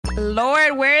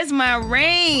Lord, where's my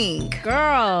ring?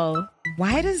 Girl,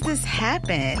 Why does this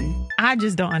happen? I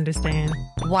just don't understand.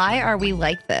 Why are we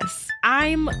like this?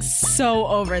 I'm so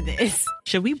over this.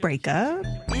 Should we break up?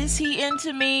 Is he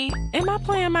into me? Am I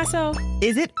playing myself?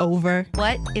 Is it over?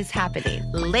 What is happening?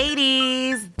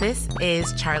 Ladies, this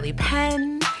is Charlie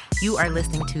Penn. You are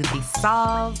listening to The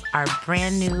Solve, our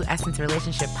brand new Essence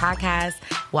Relationship podcast.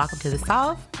 Welcome to The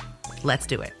Solve. Let's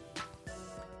do it.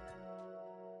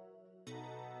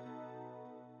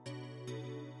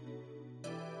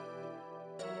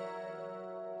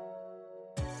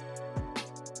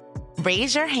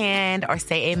 Raise your hand or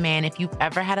say amen if you've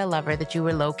ever had a lover that you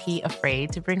were low-key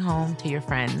afraid to bring home to your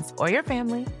friends or your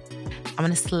family. I'm going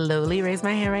to slowly raise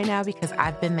my hand right now because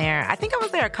I've been there. I think I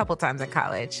was there a couple times in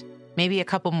college, maybe a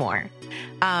couple more.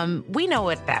 We know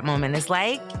what that moment is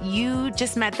like. You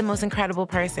just met the most incredible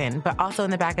person, but also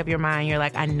in the back of your mind, you're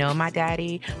like, I know my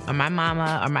daddy or my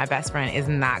mama or my best friend is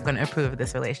not going to approve of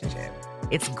this relationship.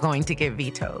 It's going to get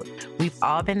vetoed. We've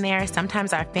all been there.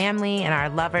 Sometimes our family and our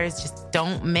lovers just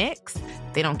don't mix.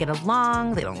 They don't get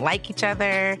along. They don't like each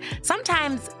other.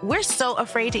 Sometimes we're so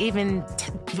afraid to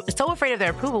so afraid of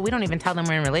their approval, we don't even tell them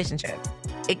we're in relationships.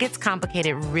 It gets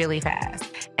complicated really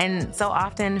fast. And so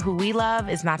often who we love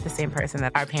is not the same person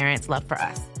that our parents love for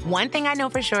us. One thing I know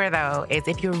for sure, though, is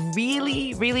if you're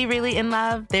really, really, really in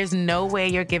love, there's no way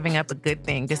you're giving up a good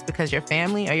thing just because your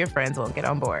family or your friends won't get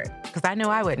on board. Because I know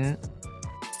I wouldn't.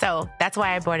 So that's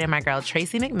why I brought in my girl,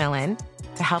 Tracy McMillan,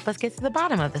 to help us get to the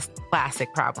bottom of this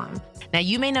classic problem. Now,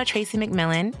 you may know Tracy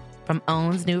McMillan from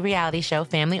OWN's new reality show,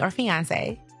 Family or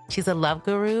Fiancé. She's a love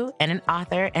guru and an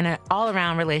author and an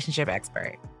all-around relationship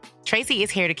expert. Tracy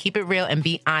is here to keep it real and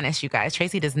be honest, you guys.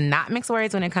 Tracy does not mix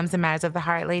words when it comes to matters of the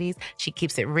heart, ladies. She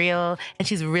keeps it real, and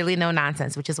she's really no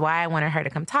nonsense, which is why I wanted her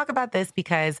to come talk about this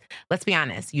because, let's be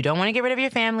honest, you don't want to get rid of your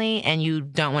family and you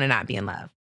don't want to not be in love.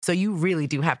 So you really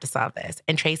do have to solve this,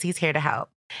 and Tracy's here to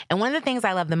help. And one of the things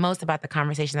I love the most about the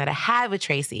conversation that I had with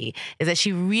Tracy is that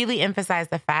she really emphasized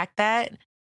the fact that,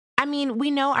 we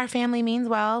know our family means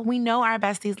well. We know our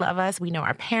besties love us. We know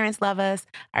our parents love us.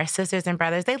 Our sisters and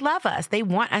brothers, they love us. They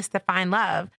want us to find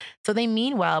love. So they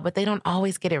mean well, but they don't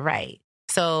always get it right.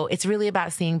 So it's really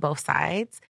about seeing both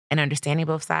sides and understanding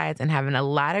both sides and having a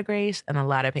lot of grace and a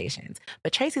lot of patience.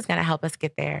 But Tracy's going to help us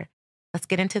get there. Let's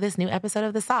get into this new episode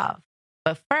of The Solve.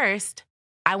 But first,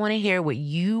 I want to hear what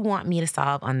you want me to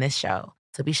solve on this show.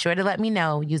 So be sure to let me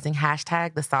know using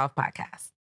hashtag The Solve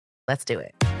Podcast. Let's do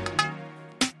it.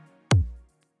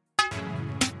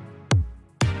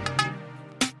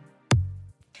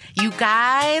 You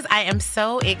guys, I am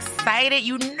so excited.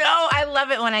 You know I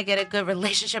love it when I get a good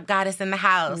relationship goddess in the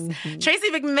house. Mm-hmm. Tracy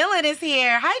McMillan is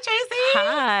here. Hi, Tracy.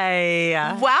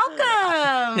 Hi.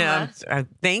 Welcome. Yeah,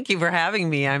 thank you for having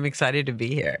me. I'm excited to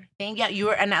be here. Thank you. You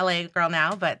are an LA girl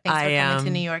now, but thanks for coming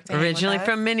to New York to originally hang with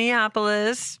us. from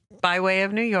Minneapolis, by way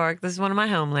of New York. This is one of my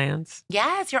homelands.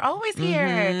 Yes, you're always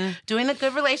here doing the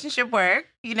good relationship work,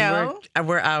 you know.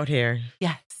 We're out here.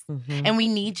 Yes. Mm-hmm. And we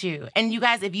need you. And you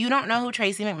guys, if you don't know who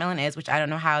Tracy McMillan is, which I don't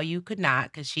know how you could not,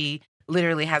 because she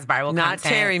literally has viral content. Not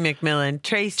Terry McMillan,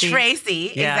 Tracy.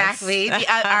 Tracy, yes. Exactly.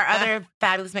 Our other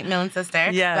fabulous McMillan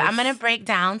sister. Yes. But I'm going to break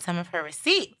down some of her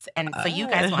receipts, and so you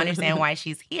guys will understand why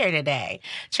she's here today.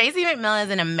 Tracy McMillan is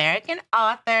an American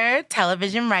author,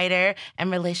 television writer,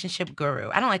 and relationship guru.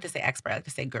 I don't like to say expert, I like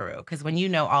to say guru, because when you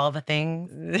know all the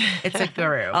things, it's a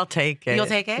guru. I'll take it. You'll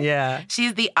take it? Yeah.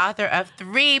 She's the author of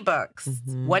 3 books,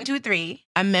 1, 2, 3,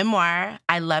 a memoir,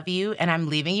 I Love You, and I'm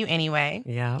Leaving You Anyway.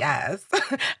 Yeah. Yes.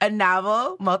 A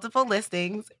novel, multiple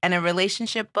listings, and a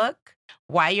relationship book,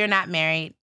 Why You're Not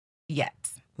Married Yet,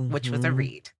 which was a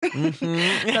read.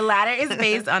 The latter is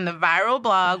based on the viral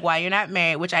blog, Why You're Not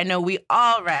Married, which I know we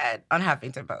all read on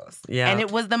Huffington Post. Yeah. And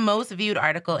it was the most viewed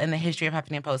article in the history of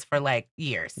Huffington Post for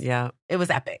years. Yeah. It was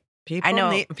epic.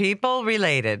 People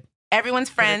related. Everyone's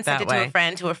friend sent it to way. a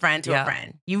friend to a friend to a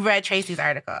friend. You read Tracy's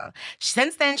article.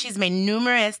 Since then, she's made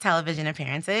numerous television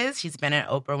appearances. She's been on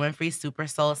Oprah Winfrey's Super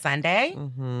Soul Sunday.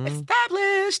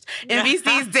 Established.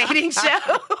 NBC's dating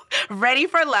show, Ready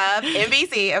for Love.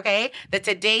 NBC, okay? The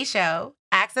Today Show,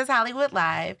 Access Hollywood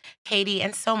Live, Katie,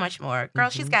 and so much more. Girl,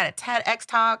 she's got a TEDx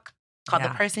talk called The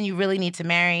Person You Really Need to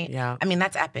Marry. Yeah.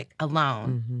 That's epic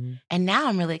alone. And now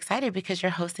I'm really excited because you're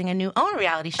hosting a new OWN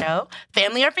reality show,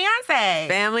 Family or Fiancé.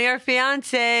 Family or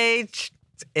Fiancé.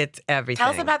 It's everything.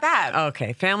 Tell us about that.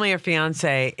 Okay. Family or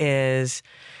Fiancé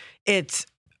it's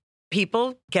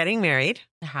people getting married.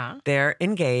 They're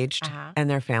engaged and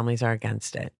their families are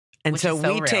against it. And Which so is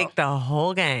so we real. take the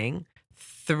whole gang,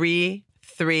 three,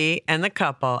 and the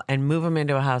couple, and move them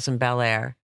into a house in Bel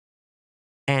Air.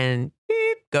 And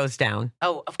beep, goes down.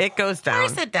 Oh, it goes down.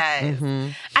 Of course it does.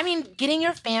 Mhm. I mean, getting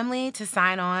your family to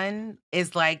sign on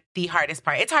is like the hardest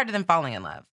part. It's harder than falling in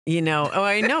love. You know,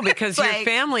 I know, because your Like-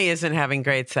 family isn't having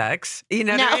great sex. You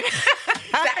know No. what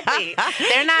I mean? Exactly.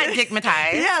 They're not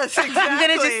digmatized. Yes, exactly. I'm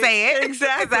going to just say it.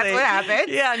 Exactly. 'cause that's what happens.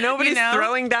 Yeah, nobody's You know?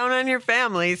 throwing down on your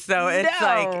family. So it's No.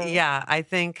 like, yeah, I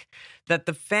think that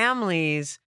the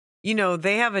families, you know,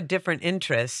 they have a different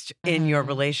interest in your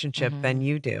relationship than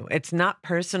you do. It's not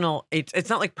personal. It's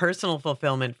not like personal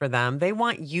fulfillment for them. They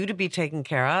want you to be taken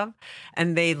care of,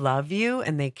 and they love you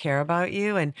and they care about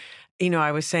you. And, you know,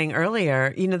 I was saying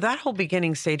earlier, you know, that whole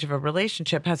beginning stage of a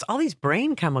relationship has all these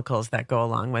brain chemicals that go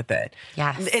along with it.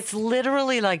 Yes. It's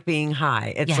literally like being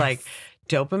high. It's Yes. like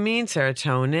dopamine,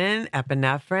 serotonin,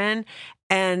 epinephrine.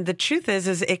 And the truth is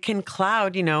it can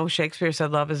cloud, you know, Shakespeare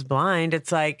said love is blind.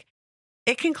 It's like,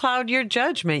 it can cloud your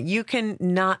judgment. You can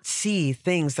not see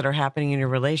things that are happening in your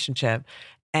relationship.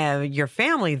 Your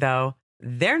family, though,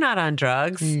 they're not on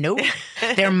drugs. Nope.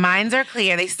 Their minds are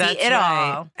clear. They see That's it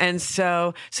right. all. And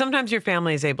so sometimes your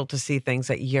family is able to see things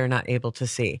that you're not able to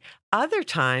see. Other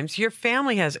times, your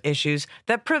family has issues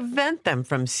that prevent them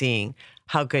from seeing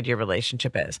how good your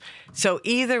relationship is. So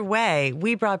either way,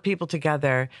 we brought people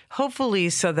together, hopefully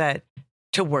so that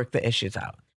to work the issues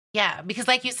out. Yeah, because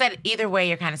like you said, either way,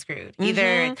 you're kind of screwed.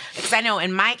 Either, because I know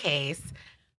in my case,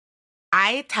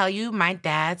 I tell you my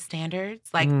dad's standards.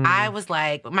 Like I was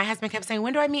like, my husband kept saying,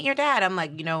 when do I meet your dad? I'm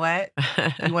like, you know what?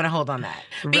 You want to hold on that.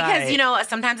 Because, Right. you know,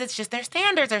 sometimes it's just their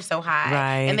standards are so high.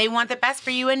 Right. And they want the best for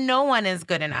you and no one is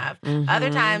good enough. Other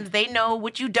times they know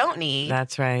what you don't need.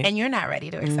 That's right. And you're not ready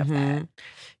to accept that.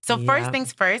 So first Yep.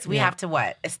 things first, we Yep. have to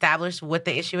what? Establish what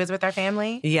the issue is with our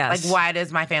family? Yes. Like, why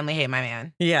does my family hate my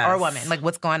man? Yes. Or woman? Like,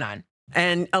 what's going on?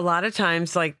 And a lot of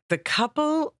times, like the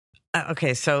couple,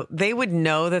 okay, so they would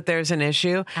know that there's an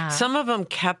issue. Some of them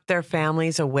kept their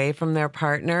families away from their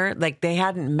partner. Like they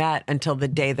hadn't met until the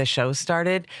day the show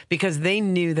started because they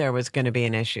knew there was going to be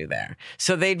an issue there.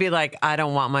 So they'd be like, I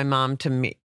don't want my mom to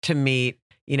meet,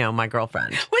 you know, my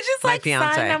girlfriend. Which is my like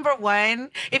fiance. sign number one.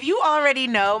 If you already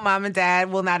know mom and dad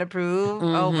will not approve,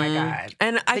 oh my God.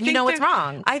 And I Then think you know what's there-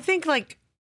 wrong. I think like,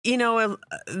 you know,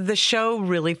 the show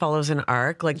really follows an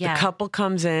arc. Like Yeah. the couple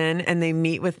comes in and they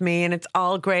meet with me and it's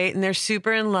all great and they're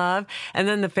super in love. And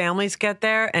then the families get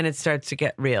there and it starts to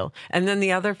get real. And then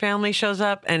the other family shows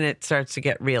up and it starts to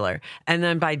get realer. And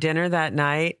then by dinner that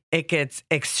night, it gets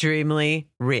extremely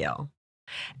real.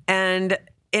 And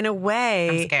in a way,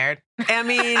 I'm scared. I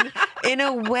mean, in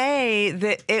a way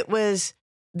that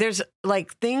there's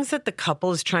like things that the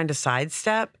couple is trying to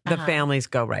sidestep, the families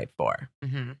go right for.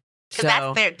 Because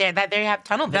that's they have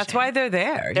tunnel vision. That's why they're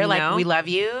there. They're you like, know? we love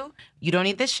you. You don't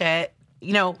need this shit.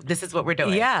 You know, this is what we're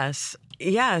doing. Yes.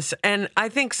 Yes. And I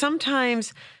think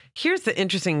sometimes here's the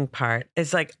interesting part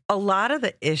is like a lot of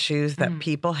the issues that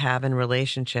people have in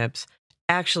relationships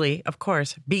actually, of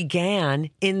course, began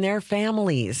in their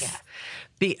families.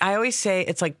 I always say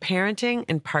it's like parenting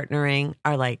and partnering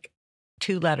are like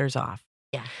 2 letters off.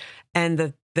 Yeah. And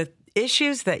the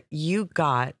issues that you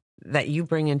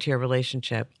bring into your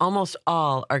relationship, almost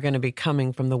all are going to be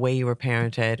coming from the way you were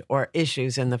parented or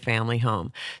issues in the family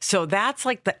home. So that's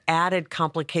like the added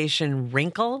complication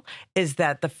wrinkle is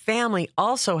that the family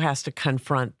also has to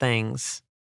confront things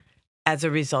as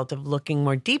a result of looking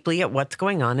more deeply at what's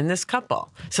going on in this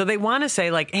couple. So they want to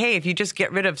say like, hey, if you just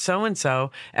get rid of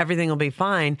so-and-so, everything will be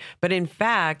fine. But in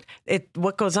fact,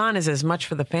 what goes on is as much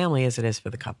for the family as it is for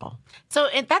the couple. So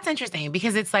that's interesting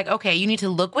because it's like, okay, you need to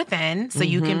look within so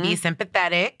you can be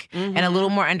sympathetic and a little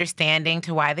more understanding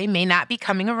to why they may not be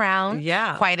coming around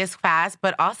quite as fast.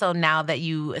 But also now that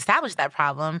you establish that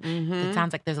problem, it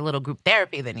sounds like there's a little group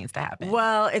therapy that needs to happen.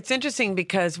 Well, it's interesting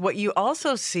because what you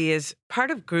also see is part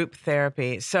of group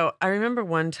therapy. So I remember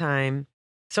one time,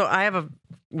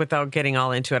 without getting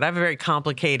all into it, I have a very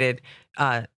complicated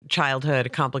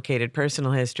childhood, complicated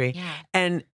personal history. Yeah.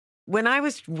 And when I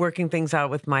was working things out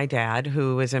with my dad,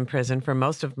 who was in prison for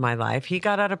most of my life, he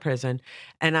got out of prison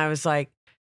and I was like,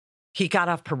 he got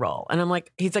off parole. And I'm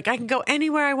like, he's like, I can go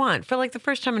anywhere I want. For like the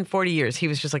first time in 40 years, he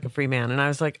was just like a free man. And I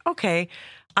was like, okay,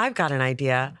 I've got an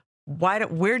idea.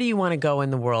 Where do you want to go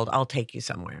in the world? I'll take you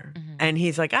somewhere. And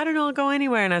he's like, I don't know, I'll go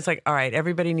anywhere. And I was like, all right,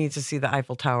 everybody needs to see the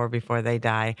Eiffel Tower before they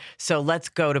die. So let's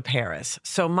go to Paris.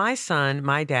 So my son,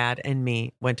 my dad, and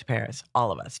me went to Paris,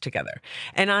 all of us together.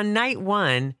 And on night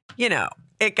 1, you know,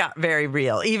 it got very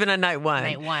real, even on night 1.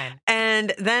 Night 1. And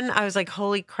And then I was like,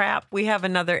 holy crap, we have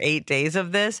another 8 days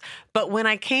of this. But when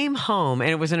I came home,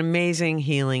 and it was an amazing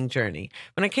healing journey.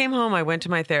 When I came home, I went to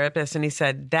my therapist and he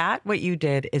said, that what you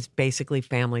did is basically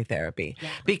family therapy. Yeah.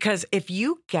 Because if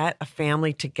you get a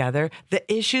family together, the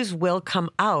issues will come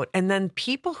out. And then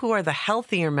people who are the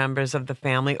healthier members of the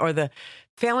family or the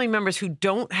family members who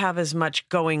don't have as much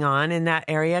going on in that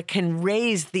area can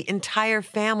raise the entire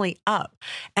family up.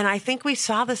 And I think we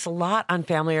saw this a lot on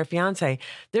Family or Fiancé.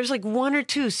 There's like one or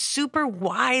two super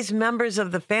wise members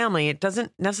of the family. It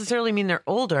doesn't necessarily mean they're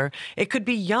older. It could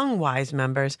be young, wise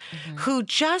members who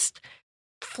just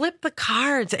flip the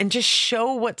cards and just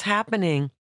show what's happening.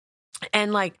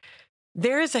 And like,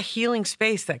 there is a healing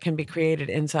space that can be created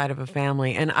inside of a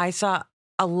family. And I saw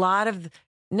a lot of,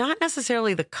 not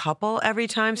necessarily the couple every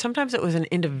time. Sometimes it was an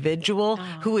individual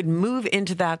who would move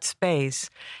into that space,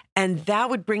 and that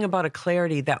would bring about a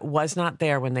clarity that was not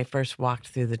there when they first walked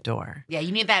through the door. Yeah,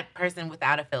 you need that person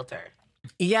without a filter.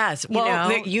 Yes.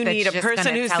 Well, you need a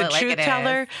person who's the truth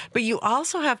teller, is. but you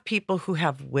also have people who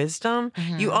have wisdom.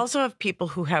 You also have people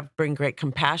who bring great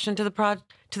compassion to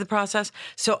the process.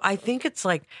 So I think it's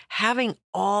like having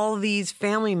all these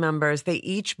family members, they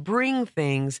each bring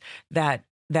things that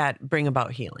bring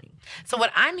about healing. So what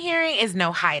I'm hearing is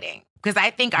no hiding. Because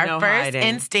I think our first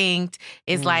instinct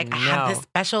is like, I have this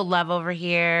special love over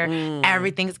here.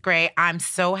 Everything's great. I'm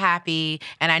so happy.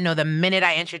 And I know the minute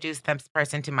I introduce this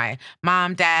person to my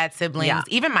mom, dad, siblings,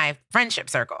 even my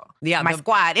friendship circle, my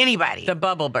squad, anybody. The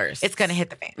bubble burst. It's going to hit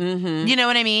the fan. You know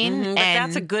what I mean? But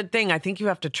that's a good thing. I think you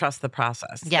have to trust the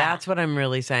process. Yeah. That's what I'm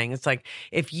really saying. It's like,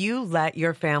 if you let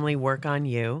your family work on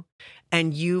you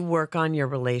and you work on your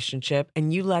relationship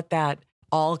and you let that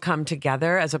all come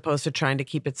together as opposed to trying to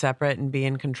keep it separate and be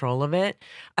in control of it,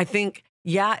 I think,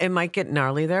 it might get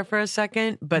gnarly there for a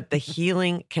second, but the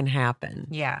healing can happen.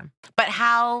 Yeah. But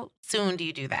how soon do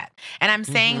you do that? And I'm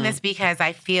saying this because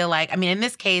I feel like, I mean, in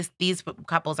this case, these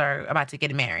couples are about to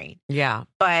get married. Yeah.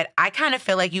 But I kind of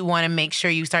feel like you want to make sure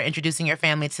you start introducing your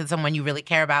family to someone you really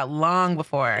care about long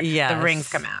before the rings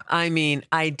come out. I mean,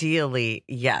 ideally,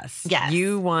 yes. Yes.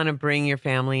 You want to bring your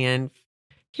family in.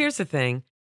 Here's the thing.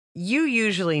 You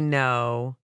usually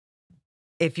know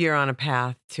if you're on a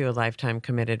path to a lifetime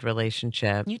committed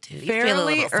relationship. You do. You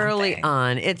fairly early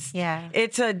on. It's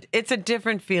a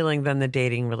different feeling than the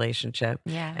dating relationship.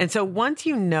 Yeah. And so once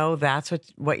you know that's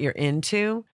what you're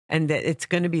into and that it's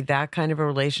going to be that kind of a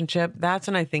relationship, that's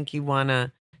when I think you want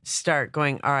to start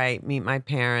going, all right, meet my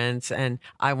parents and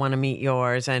I want to meet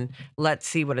yours and let's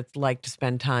see what it's like to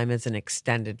spend time as an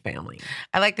extended family.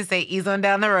 I like to say ease on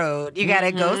down the road. You got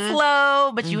to go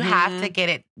slow, but you have to get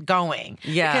it going.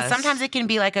 Yes. Because sometimes it can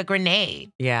be like a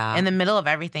grenade in the middle of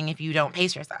everything if you don't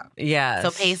pace yourself. Yes. So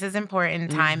pace is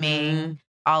important, timing,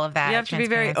 all of that. You have to be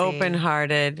very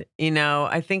open-hearted. You know,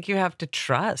 I think you have to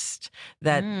trust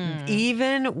that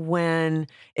even when,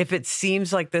 if it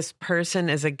seems like this person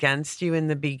is against you in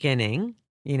the beginning,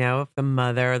 you know, if the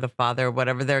mother or the father or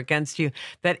whatever, they're against you,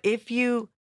 that if you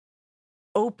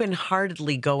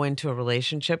open-heartedly go into a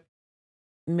relationship,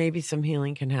 maybe some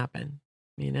healing can happen,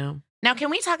 you know? Now,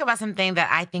 can we talk about something that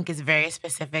I think is very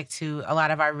specific to a lot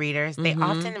of our readers? They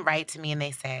often write to me and they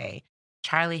say,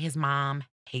 Charlie, his mom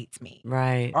hates me.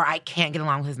 Right. Or I can't get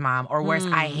along with his mom. Or worse,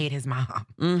 I hate his mom.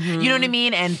 You know what I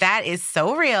mean? And that is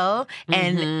so real.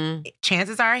 And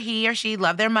chances are he or she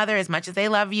love their mother as much as they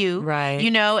love you. Right.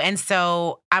 You know? And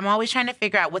so I'm always trying to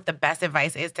figure out what the best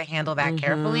advice is to handle that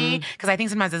carefully. Because I think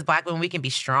sometimes as Black women, we can be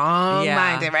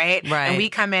strong-minded, right? Right. And we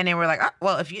come in and we're like, oh,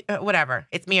 well, if you, whatever,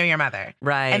 it's me or your mother.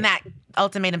 Right. And that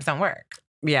ultimatums don't work.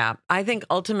 Yeah. I think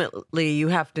ultimately you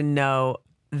have to know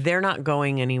they're not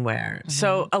going anywhere.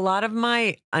 So a lot of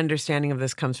my understanding of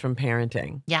this comes from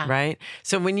parenting. Yeah. Right?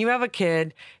 So when you have a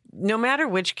kid, no matter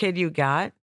which kid you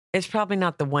got, it's probably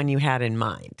not the one you had in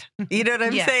mind. You know what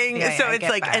I'm saying? Yeah, so I it's get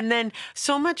like, that. and then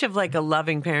so much of like a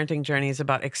loving parenting journey is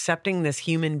about accepting this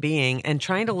human being and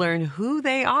trying to learn who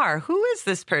they are. Who is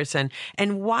this person?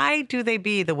 And why do they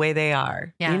be the way they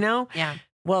are? Yeah. You know? Yeah.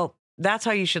 Well, that's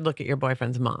how you should look at your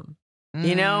boyfriend's mom.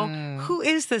 You know, who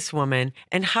is this woman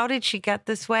and how did she get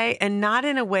this way? And not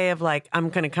in a way of like, I'm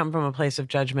going to come from a place of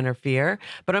judgment or fear,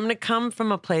 but I'm going to come from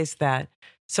a place that,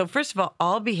 so first of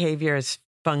all behavior is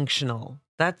functional.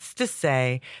 That's to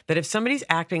say that if somebody's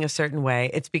acting a certain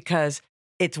way, it's because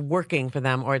it's working for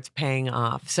them or it's paying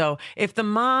off. So if the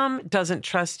mom doesn't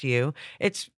trust you,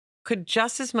 could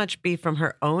just as much be from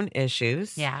her own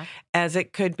issues as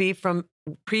it could be from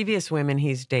previous women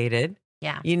he's dated.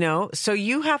 Yeah. You know, so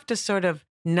you have to sort of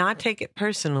not take it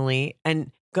personally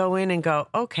and go in and go,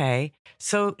 okay,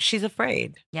 so she's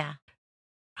afraid. Yeah.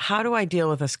 How do I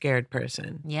deal with a scared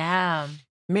person? Yeah.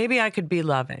 Maybe I could be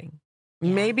loving.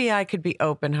 Yeah. Maybe I could be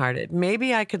open-hearted.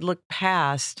 Maybe I could look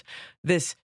past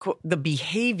the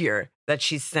behavior that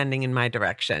she's sending in my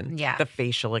direction. Yeah. The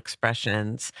facial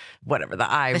expressions, whatever,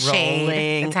 the eye The shade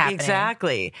rolling. that's happening.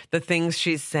 Exactly. The things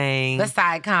she's saying. The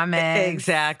side comments.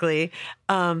 Exactly.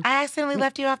 I accidentally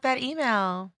left you off that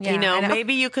email. Yeah, you know, I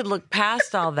maybe you could look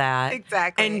past all that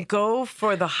Exactly. and go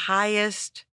for the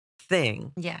highest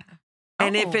thing. Yeah.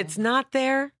 And if Oh. it's not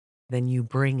there, then you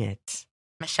bring it.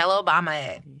 Michelle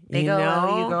Obama, they You go low,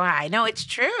 know? you go high. No, it's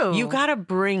true. You got to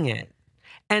bring it.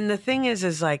 And the thing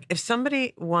is like, if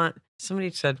somebody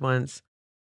said once,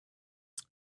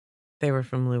 they were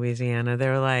from Louisiana, they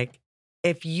were like,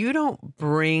 if you don't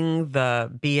bring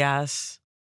the BS,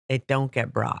 it don't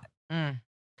get brought. Mm.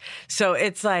 So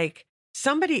it's like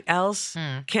somebody else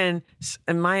Mm. can,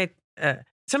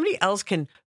 somebody else can,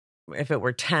 if it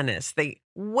were tennis, they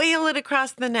whale it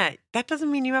across the net. That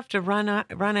doesn't mean you have to run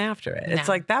after it. It's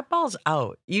No. like that ball's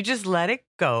out. You just let it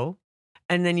go.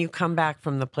 And then you come back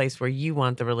from the place where you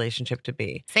want the relationship to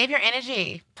be. Save your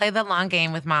energy. Play the long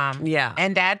game with mom. Yeah.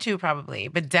 And dad too, probably,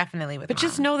 but definitely with But mom.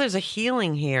 just know there's a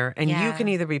healing here, and you Yeah. can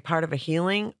either be part of a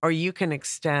healing or you can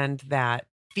extend that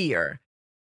fear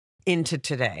into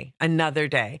today, another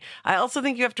day. I also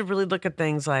think you have to really look at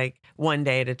things like one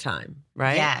day at a time,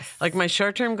 right? Yes. Like my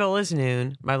short-term goal is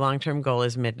noon, my long-term goal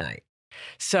is midnight.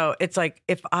 So it's like,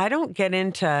 if I don't get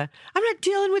into, I'm not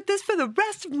dealing with this for the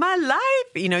rest of my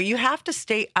life. You know, you have to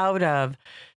stay out of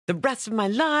the rest of my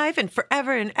life and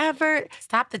forever and ever.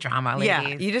 Stop the drama, ladies. Yeah,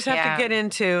 you just have to get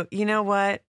into, you know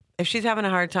what? If she's having a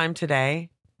hard time today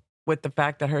with the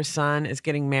fact that her son is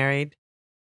getting married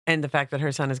and the fact that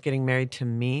her son is getting married to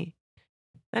me,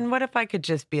 then what if I could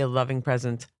just be a loving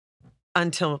presence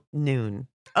until noon?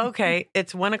 Okay,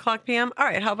 it's 1:00 p.m. All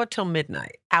right, how about till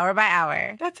midnight? Hour by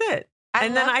hour. That's it. I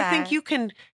And then love I think that. you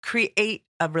can create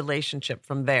a relationship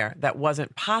from there that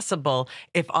wasn't possible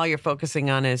if all you're focusing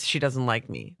on is she doesn't like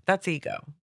me. That's ego.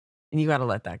 And you got to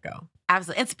let that go.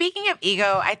 Absolutely. And speaking of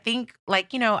ego, I think,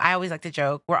 like, you know, I always like to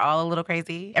joke, we're all a little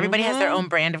crazy. Everybody has their own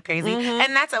brand of crazy. Mhm.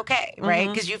 And that's okay, right?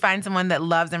 Mhm. Because you find someone that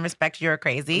loves and respects your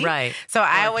crazy. Right. So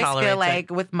I Or always feel tolerates it.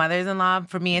 like with mothers-in-law,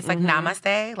 for me, it's like Mhm.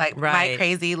 namaste. Like my Right.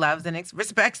 crazy loves and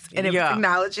respects and it Yeah.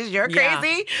 acknowledges you're Yeah.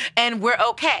 crazy. And we're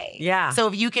okay. Yeah. So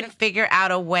if you can figure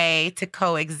out a way to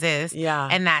coexist, Yeah.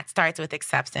 and that starts with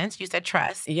acceptance. You said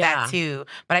trust, Yeah. that too.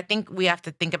 But I think we have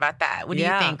to think about that. What do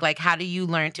Yeah. you think? Like, how do you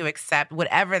learn to accept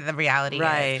whatever the reality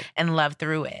Right. is and love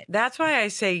through it? That's why I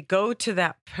say go to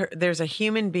that. There's a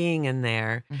human being in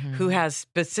there who has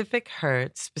specific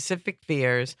hurts, specific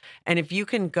fears. And if you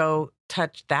can go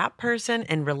touch that person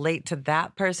and relate to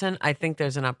that person, I think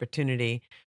there's an opportunity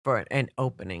for an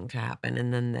opening to happen.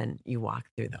 And then you walk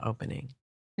through the opening.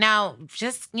 Now,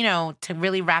 just, you know, to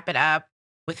really wrap it up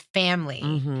with family,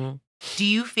 Mm-hmm. do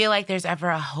you feel like there's ever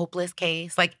a hopeless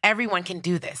case? Like everyone can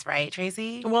do this, right,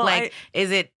 Tracy? Well, like,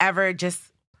 is it ever just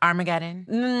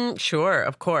Armageddon? Sure,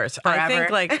 of course. Forever.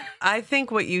 I think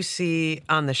what you see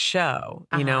on the show,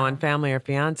 you know, Uh-huh. on Family or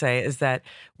Fiance, is that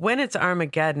when it's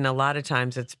Armageddon, a lot of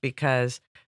times it's because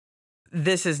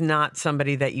this is not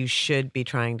somebody that you should be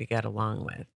trying to get along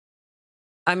with.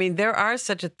 I mean, there's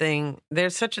such a thing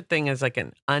as like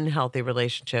an unhealthy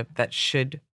relationship that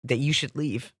you should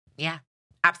leave. Yeah,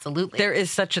 absolutely. There is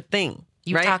such a thing.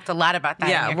 You've right? talked a lot about that.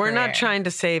 in Yeah, your we're not career. trying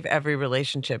to save every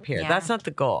relationship here. Yeah. That's not the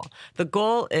goal. The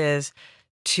goal is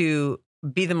to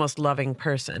be the most loving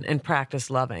person and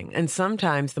practice loving. And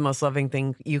sometimes the most loving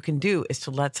thing you can do is to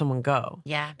let someone go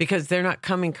Yeah. because they're not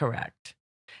coming correct.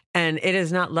 And it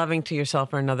is not loving to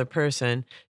yourself or another person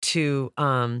to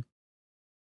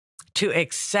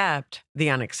accept the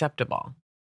unacceptable.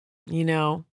 You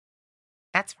know?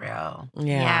 That's real.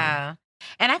 Yeah.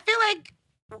 And I feel like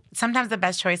sometimes the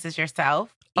best choice is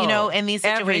yourself. You Oh, know, in these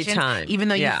every situations, time. even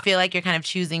though Yeah. you feel like you're kind of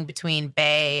choosing between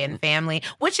bae and family,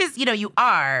 which is, you know, you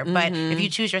are. But Mhm. if you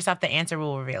choose yourself, the answer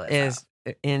will reveal itself.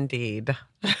 Is indeed.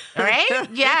 Right?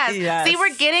 Yes. Yes. See,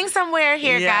 we're getting somewhere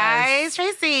here, Yes. guys.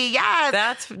 Tracy,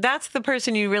 yes. That's the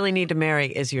person you really need to marry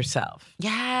is yourself.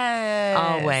 Yes.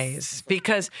 Always.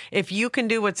 Because if you can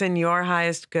do what's in your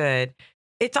highest good,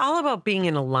 it's all about being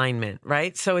in alignment,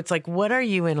 right? So it's like, what are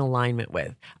you in alignment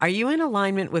with? Are you in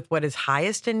alignment with what is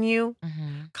highest in you?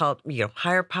 Mhm. Called,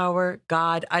 higher power,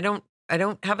 God. I don't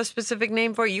have a specific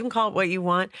name for it. You can call it what you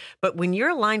want. But when you're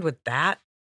aligned with that,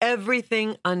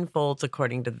 everything unfolds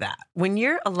according to that. When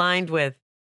you're aligned with,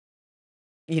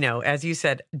 as you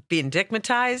said, being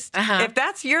digmatized. Uh-huh. If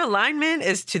that's your alignment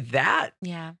is to that,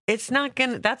 Yeah. that's not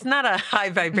a high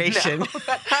vibration. No.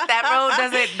 That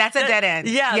road that's a dead end.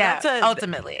 Yeah.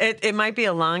 Ultimately. It might be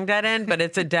a long dead end, but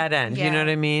it's a dead end. You know Yeah. what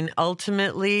I mean?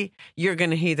 Ultimately, you're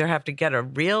going to either have to get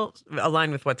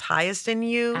align with what's highest in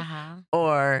you, Uh-huh.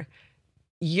 or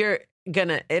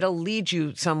it'll lead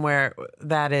you somewhere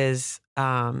that is,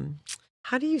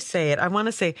 how do you say it? I want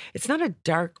to say it's not a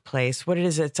dark place. What it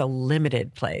is, it's a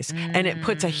limited place. And it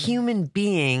puts a human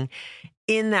being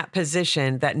in that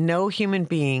position that no human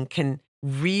being can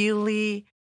really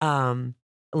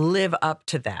live up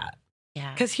to that.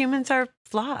 Yeah. Because humans are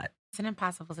flawed. It's an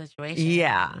impossible situation.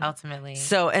 Yeah. Ultimately.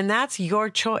 So, and that's your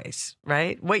choice,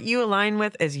 right? What you align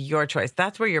with is your choice.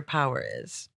 That's where your power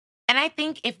is. And I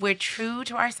think if we're true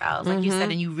to ourselves, like you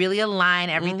said, and you really align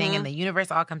everything and the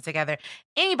universe all comes together,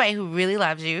 anybody who really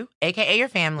loves you, AKA your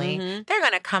family, they're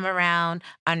going to come around,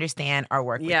 understand, or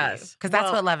work with you. Because that's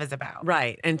what love is about.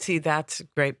 Right. And see, that's a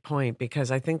great point,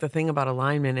 because I think the thing about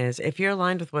alignment is if you're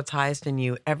aligned with what's highest in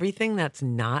you, everything that's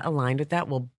not aligned with that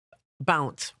will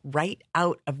bounce right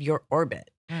out of your orbit.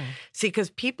 See, because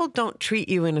people don't treat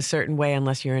you in a certain way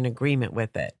unless you're in agreement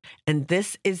with it. And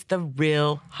this is the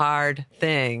real hard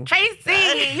thing.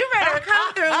 Tracy, you better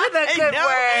come through with a good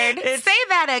word. Say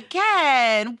that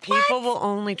again. People will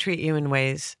only treat you in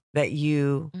ways that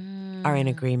you are in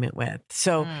agreement with.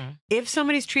 So if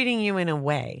somebody's treating you in a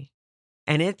way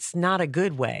and it's not a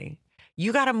good way,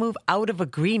 you got to move out of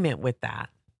agreement with that.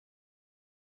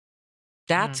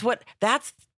 That's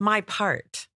my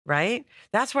part. Right?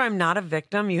 That's where I'm not a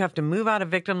victim. You have to move out of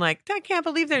victim like, I can't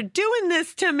believe they're doing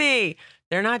this to me.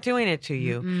 They're not doing it to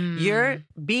you. You're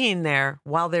being there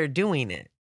while they're doing it.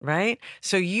 Right?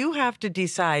 So you have to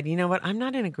decide, you know what? I'm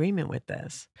not in agreement with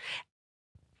this.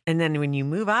 And then when you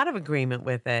move out of agreement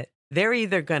with it, they're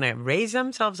either going to raise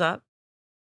themselves up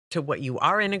to what you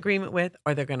are in agreement with,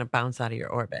 or they're going to bounce out of your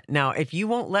orbit. Now, if you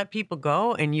won't let people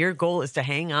go and your goal is to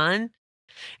hang on,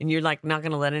 and you're like not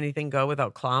going to let anything go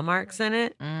without claw marks in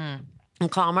it. And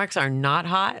claw marks are not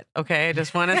hot. Okay, I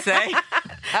just want to say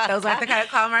those aren't the kind of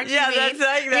claw marks. Yeah, you mean. that's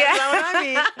what I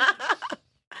mean.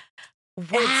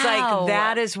 It's like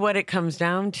that is what it comes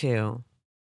down to.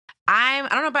 I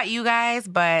don't know about you guys,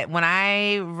 but when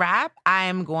I rap,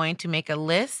 I'm going to make a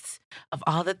list of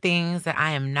all the things that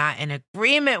I am not in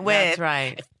agreement with. That's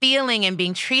right. Feeling and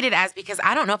being treated as, because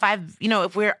I don't know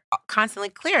if we're constantly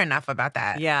clear enough about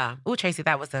that. Yeah. Ooh, Tracy,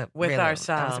 that was with ourselves.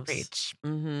 That was a preach.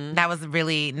 That was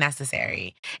really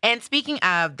necessary. And speaking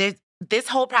of, this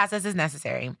whole process is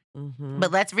necessary.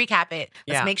 But let's recap it.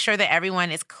 Let's make sure that everyone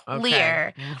is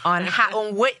clear on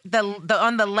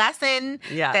the lesson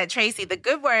that Tracy, the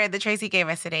good word that Tracy gave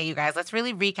us today, you guys. Let's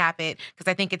really recap it, because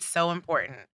I think it's so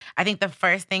important. I think the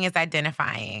first thing is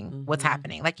identifying what's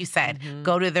happening. Like you said,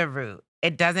 go to the root.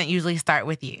 It doesn't usually start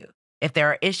with you. If there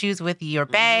are issues with your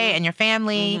bae and your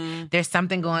family, there's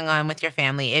something going on with your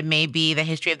family. It may be the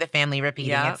history of the family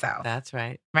repeating itself. That's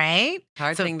right. Right?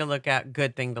 Hard thing to look at,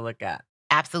 good thing to look at.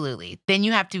 Absolutely. Then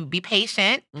you have to be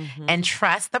patient and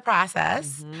trust the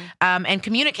process and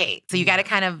communicate. So you got to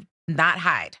kind of not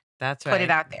hide. That's right. Put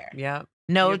it out there. Yep.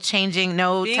 No changing,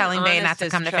 no telling bae not to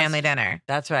come to family dinner.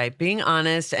 That's right. Being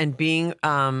honest and being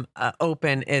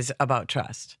open is about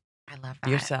trust. I love that.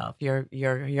 Yourself,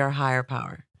 your higher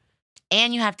power.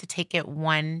 And you have to take it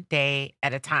one day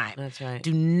at a time. That's right.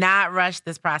 Do not rush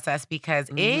this process, because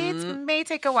it may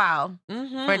take a while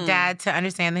for dad to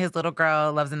understand that his little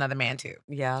girl loves another man too.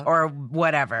 Yeah. Or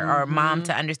whatever. Or mom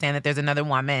to understand that there's another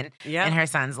woman in her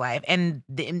son's life. And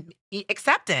the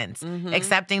acceptance.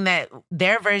 Accepting that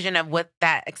their version of what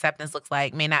that acceptance looks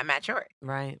like may not match yours.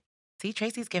 Right. See,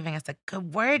 Tracy's giving us a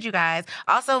good word, you guys.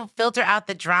 Also, filter out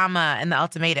the drama and the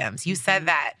ultimatums. You said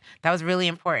that. That was really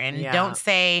important. Yeah. Don't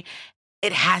say,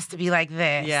 it has to be like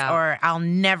this, or I'll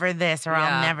never this, or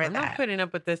I'll never I'm that. not putting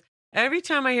up with this. Every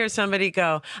time I hear somebody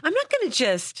go, I'm not going to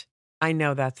just, I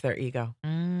know that's their ego.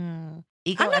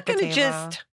 Ego I'm at not the going to table.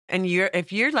 just, and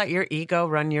if you're let your ego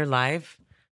run your life,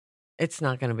 it's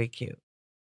not going to be cute.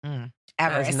 Ever,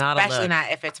 That is not a especially look.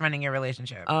 not if it's running your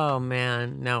relationship. Oh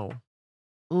man, no.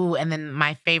 Ooh, and then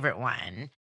my favorite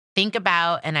one. Think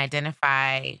about and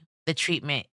identify the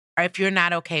treatment. Or if you're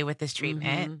not okay with this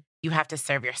treatment, you have to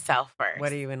serve yourself first.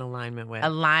 What are you in alignment with?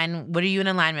 What are you in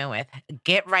alignment with?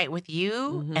 Get right with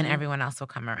you, and everyone else will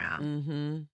come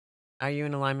around. Are you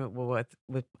in alignment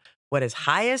with what is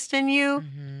highest in you?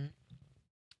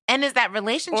 And is that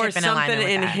relationship Or in something alignment with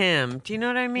in that? him? Do you know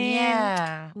what I mean?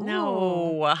 Yeah.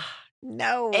 No.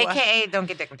 No. AKA, don't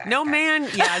get dick with that. No man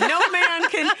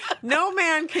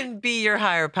can be your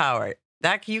higher power.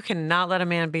 That you cannot let a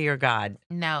man be your God.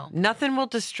 No. Nothing will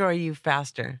destroy you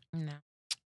faster. No.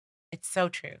 It's so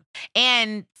true.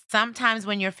 And sometimes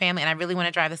when your family, and I really want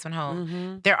to drive this one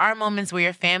home, there are moments where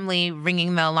your family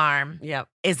ringing the alarm Yep.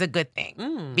 is a good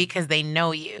thing because they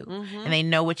know you and they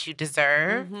know what you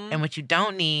deserve and what you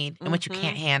don't need and what you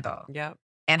can't handle. Yep.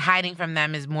 And hiding from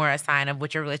them is more a sign of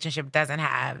what your relationship doesn't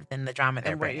have than the drama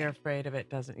they're And what bringing. you're afraid of it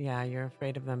doesn't. Yeah, you're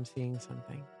afraid of them seeing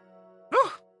something.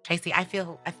 Whew. Tracy, I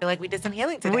feel like we did some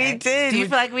healing today. We did. Do you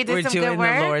feel like we did some We're good doing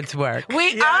work? the Lord's work.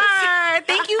 We are.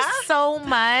 Thank you so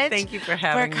much. Thank you for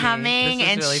having for me. coming This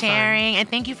was and really sharing. And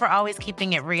thank you for always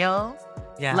keeping it real. Fun.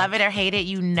 Yeah. Love it or hate it,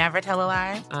 you never tell a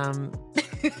lie.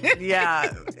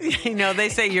 Yeah. They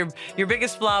say your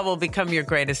biggest flaw will become your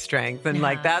greatest strength. And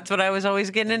like, that's what I was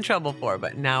always getting in trouble for.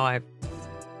 But now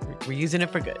we're using it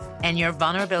for good. And your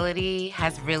vulnerability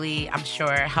has really, I'm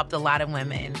sure, helped a lot of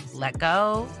women let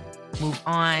go, move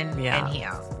on, and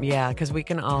heal. Yeah, because we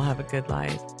can all have a good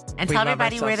life. And We tell love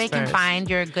everybody where they ourselves can first. find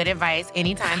your good advice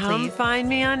anytime, Come please. find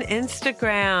me on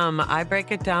Instagram. I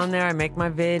break it down there. I make my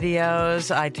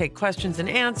videos. I take questions and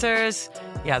answers.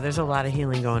 Yeah, there's a lot of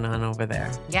healing going on over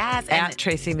there. Yes. At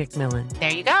Tracy McMillan.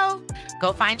 There you go.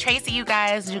 Go find Tracy, you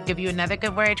guys. She'll give you another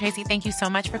good word. Tracy, thank you so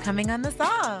much for coming on The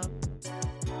Solve.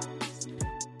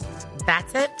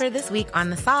 That's it for this week on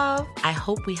The Solve. I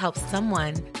hope we help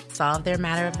someone solve their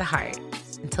matter of the heart.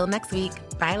 Until next week,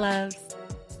 bye, loves.